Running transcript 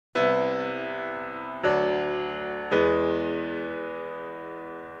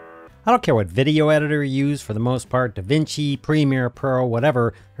I don't care what video editor you use, for the most part, Davinci, Premiere Pro,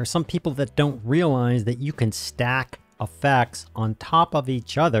 whatever. There are some people that don't realize that you can stack effects on top of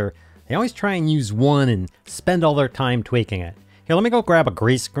each other. They always try and use one and spend all their time tweaking it. Here, let me go grab a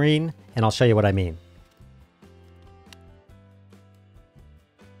green screen and I'll show you what I mean.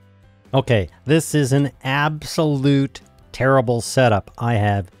 Okay, this is an absolute terrible setup. I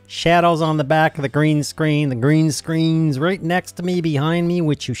have shadows on the back of the green screen. The green screen's right next to me, behind me,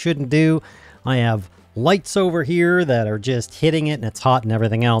 which you shouldn't do. I have lights over here that are just hitting it and it's hot and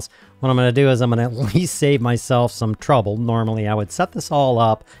everything else. What I'm going to do is I'm going to at least save myself some trouble. Normally I would set this all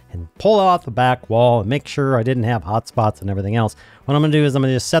up and pull it off the back wall and make sure I didn't have hot spots and everything else. What I'm going to do is I'm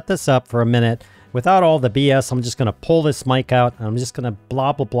going to just set this up for a minute. Without all the BS, I'm just going to pull this mic out and I'm just going to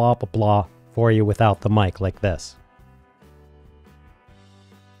blah, blah, blah, blah, blah for you without the mic like this.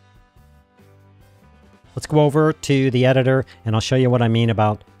 Let's go over to the editor and I'll show you what I mean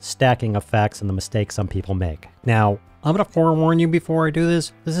about stacking effects and the mistakes some people make. Now, I'm going to forewarn you before I do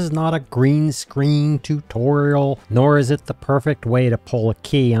this. This is not a green screen tutorial, nor is it the perfect way to pull a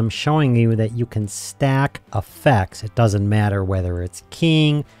key. I'm showing you that you can stack effects. It doesn't matter whether it's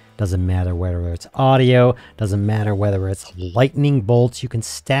keying, doesn't matter whether it's audio, doesn't matter whether it's lightning bolts. You can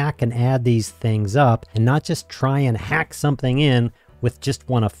stack and add these things up and not just try and hack something in with just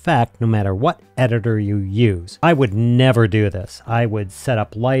one effect, no matter what editor you use. I would never do this. I would set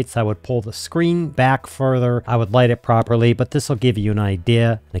up lights, I would pull the screen back further, I would light it properly, but this will give you an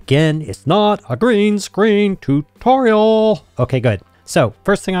idea. And again, it's not a green screen tutorial. Okay, good. So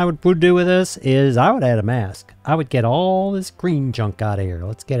first thing I would do with this is I would add a mask. I would get all this green junk out of here.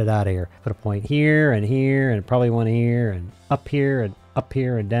 Let's get it out of here. Put a point here and probably one here and up here and up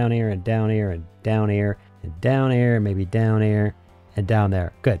here and down here and down here and down here and down here, maybe down here and down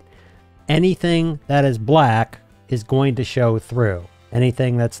there. Good. Anything that is black is going to show through.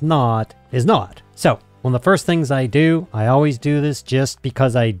 Anything that's not is not. So one of the first things I do, I always do this just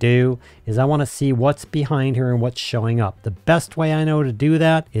because I do, is I want to see what's behind here and what's showing up. The best way I know to do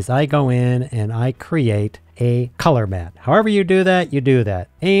that is I go in and I create a color mat. However you do that, you do that.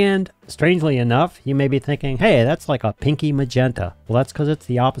 And strangely enough, you may be thinking, hey, that's like a pinky magenta. Well, that's because it's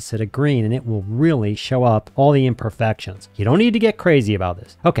the opposite of green and it will really show up all the imperfections. You don't need to get crazy about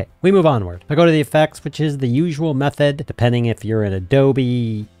this. Okay, we move onward. I go to the effects, which is the usual method, depending if you're in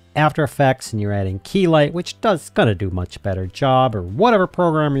Adobe After Effects and you're adding key light, which does gonna do much better job, or whatever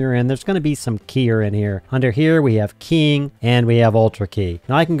program you're in, there's gonna be some keyer in here. Under here we have keying and we have ultra key.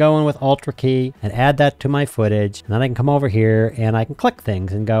 Now I can go in with ultra key and add that to my footage, and then I can come over here and I can click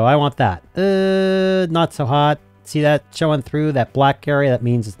things and go, I want that. Not so hot. See that showing through that black area? That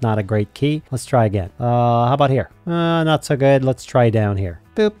means it's not a great key. Let's try again. How about here? Not so good. Let's try down here.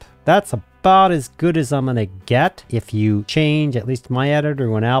 Boop. That's about as good as I'm gonna get. If you change, at least my editor,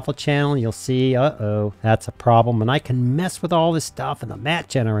 to an alpha channel, you'll see, uh-oh, that's a problem. And I can mess with all this stuff and the matte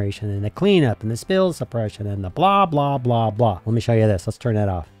generation and the cleanup and the spill suppression and the blah, blah, blah, blah. Let me show you this. Let's turn that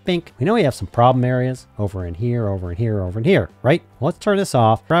off. Bink. We know we have some problem areas over in here, over in here, over in here, right? Well, let's turn this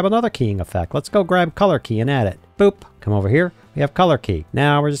off. Grab another keying effect. Let's go grab color key and add it. Boop. Come over here. We have color key.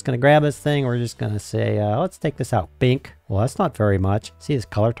 Now we're just going to grab this thing. We're just going to say, let's take this out. Bink. Well, that's not very much. See this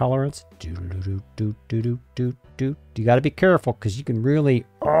color tolerance? You got to be careful because you can really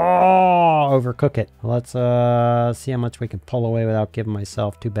overcook it. Let's see how much we can pull away without giving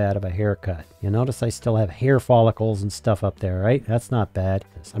myself too bad of a haircut. You notice I still have hair follicles and stuff up there, right? That's not bad.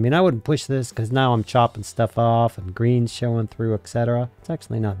 I mean, I wouldn't push this because now I'm chopping stuff off and green's showing through, etc. It's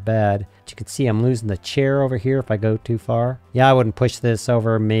actually not bad. But you can see I'm losing the chair over here if I go too far. Yeah, I wouldn't push this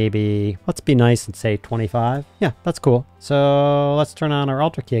over maybe, let's be nice and say 25. Yeah, that's cool. So let's turn on our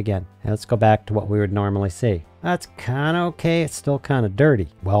ultra key again. And let's go back to what we would normally see. That's kind of okay. It's still kind of dirty.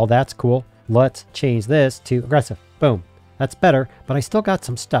 Well, that's cool. Let's change this to aggressive. Boom. That's better, but I still got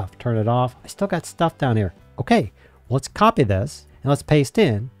some stuff. Turn it off. I still got stuff down here. Okay, let's copy this and let's paste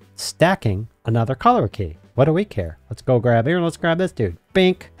in stacking another color key. What do we care? Let's go grab here and let's grab this dude.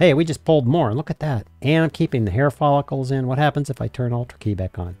 Bink. Hey, we just pulled more. Look at that. And I'm keeping the hair follicles in. What happens if I turn ultra key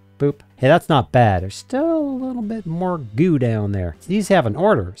back on? Boop. Hey, that's not bad. There's still a little bit more goo down there. These have an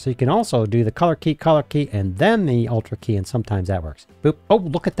order, so you can also do the color key, and then the ultra key, and sometimes that works. Boop. Oh,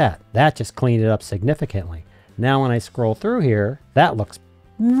 look at that. That just cleaned it up significantly. Now when I scroll through here, that looks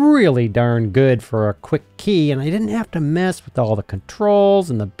really darn good for a quick key, and I didn't have to mess with all the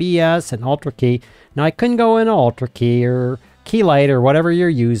controls and the BS and ultra key. Now I couldn't go in ultra key or key light or whatever you're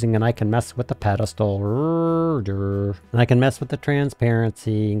using, and I can mess with the pedestal, and I can mess with the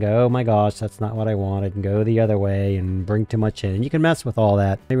transparency and go, oh my gosh, that's not what I wanted, and go the other way and bring too much in. You can mess with all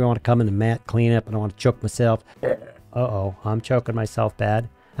that. Maybe I want to come in and matte clean up and I want to choke myself. Uh-oh, I'm choking myself bad.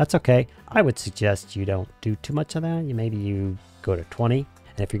 That's okay. I would suggest you don't do too much of that. Maybe you go to 20.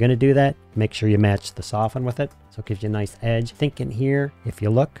 And if you're going to do that, make sure you match the soften with it. So it gives you a nice edge. Think in here, if you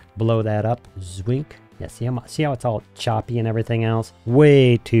look, blow that up, zwink. Yeah, see how it's all choppy and everything else?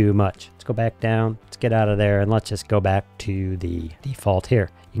 Way too much. Let's go back down. Let's get out of there and let's just go back to the default here.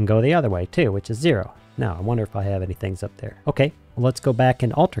 You can go the other way too, which is 0. Now, I wonder if I have any things up there. Okay, well, let's go back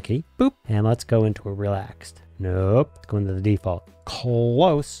in Alt key. Boop. And let's go into a relaxed. Nope. Let's go into the default.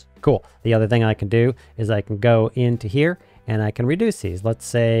 Close. Cool. The other thing I can do is I can go into here and I can reduce these. Let's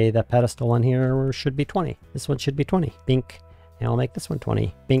say the pedestal on here should be 20. This one should be 20. Bink. And I'll make this one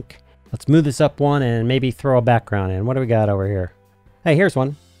 20. Bink. Let's move this up one and maybe throw a background in. What do we got over here? Hey, here's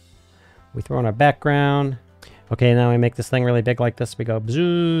one. We throw in our background. Okay, now we make this thing really big like this. We go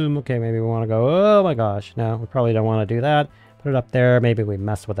zoom. Okay, maybe we want to go, oh my gosh. No, we probably don't want to do that. Put it up there. Maybe we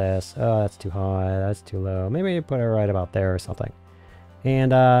mess with this. Oh, that's too high. That's too low. Maybe put it right about there or something.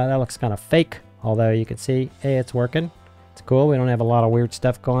 And that looks kind of fake. Although you can see, hey, it's working. It's cool. We don't have a lot of weird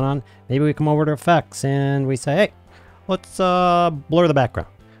stuff going on. Maybe we come over to effects and we say, hey, let's blur the background.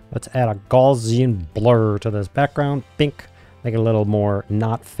 Let's add a Gaussian blur to this background. Bink. Make it a little more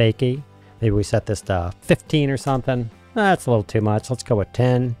not fakey. Maybe we set this to 15 or something. That's a little too much. Let's go with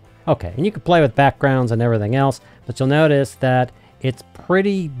 10. Okay, and you can play with backgrounds and everything else, but you'll notice that it's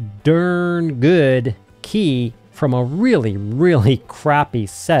pretty darn good key from a really, really crappy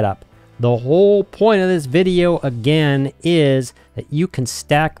setup. The whole point of this video, again, is that you can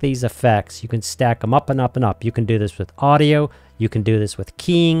stack these effects. You can stack them up and up and up. You can do this with audio. You can do this with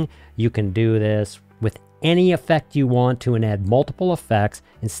keying. You can do this with any effect you want to and add multiple effects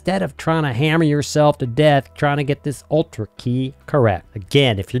instead of trying to hammer yourself to death trying to get this Ultra key correct.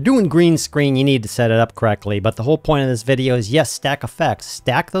 Again, if you're doing green screen, you need to set it up correctly, but the whole point of this video is, yes, stack effects.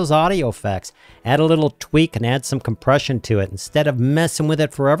 Stack those audio effects. Add a little tweak and add some compression to it. Instead of messing with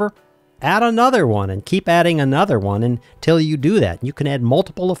it forever, add another one and keep adding another one until you do that. You can add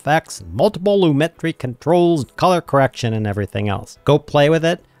multiple effects, multiple lumetri controls, color correction, and everything else. Go play with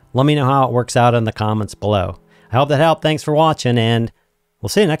it. Let me know how it works out in the comments below. I hope that helped. Thanks for watching, and we'll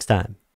see you next time.